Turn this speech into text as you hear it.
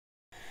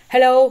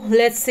Hello,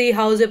 let's see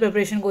how's your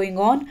preparation going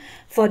on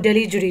for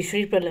Delhi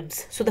Judiciary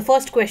Prelims. So the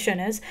first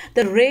question is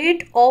the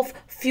rate of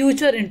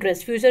future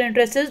interest. Future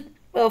interest is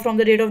from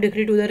the date of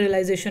decree to the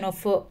realization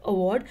of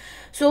award.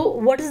 So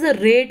what is the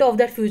rate of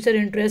that future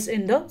interest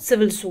in the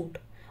civil suit?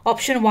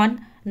 Option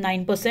 1,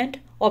 9%.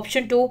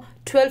 Option 2,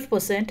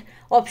 12%.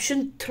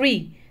 Option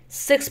 3,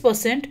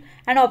 6%.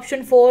 And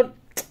option 4,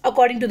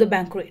 according to the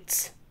bank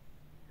rates.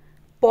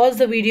 Pause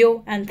the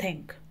video and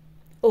think.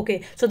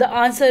 Okay, so the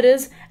answer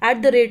is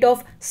at the rate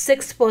of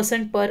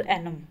 6% per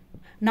annum.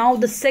 Now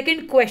the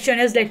second question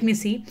is, let me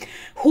see,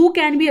 who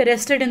can be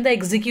arrested in the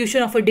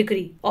execution of a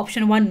decree?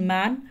 Option 1,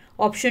 man.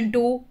 Option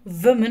 2,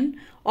 women.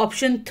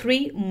 Option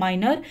 3,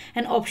 minor.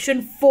 And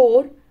option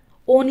 4,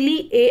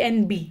 only A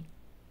and B.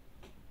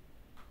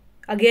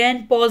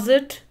 Again, pause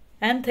it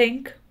and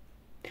think.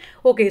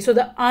 Okay, so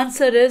the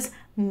answer is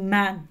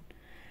man.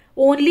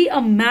 Only a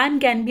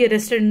man can be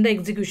arrested in the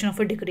execution of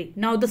a decree.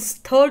 Now the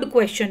third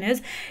question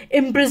is,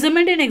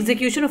 imprisonment in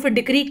execution of a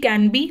decree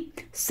can be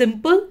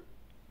simple,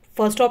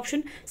 first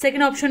option.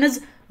 Second option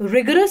is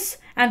rigorous,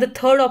 and the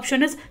third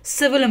option is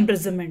civil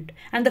imprisonment,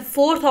 and the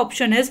fourth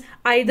option is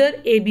either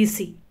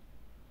ABC.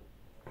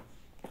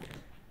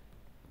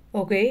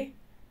 Okay,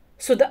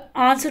 so the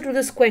answer to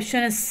this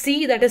question is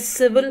C, that is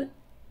civil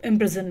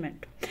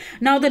imprisonment.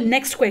 Now the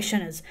next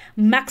question is,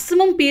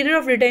 maximum period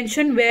of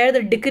retention where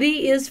the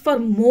decree is for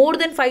more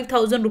than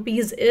 5,000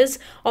 rupees is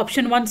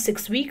option 1,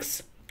 6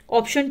 weeks,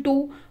 option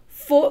 2,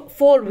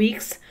 4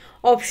 weeks,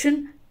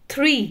 option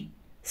 3,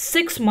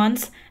 6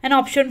 months, and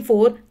option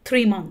 4,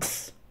 3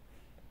 months.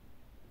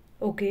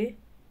 Okay,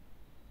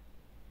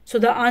 so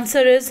the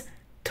answer is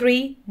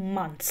 3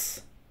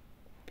 months.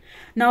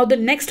 Now the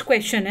next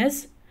question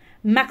is,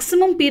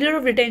 maximum period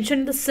of retention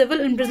in the civil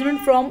imprisonment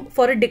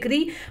for a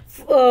decree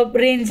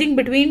ranging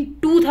between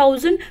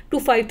 2,000 to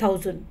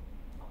 5,000.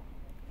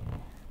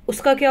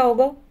 Uska kya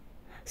hoga?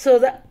 So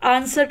the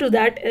answer to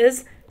that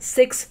is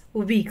 6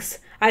 weeks.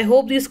 I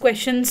hope these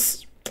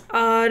questions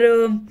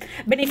are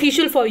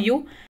beneficial for you.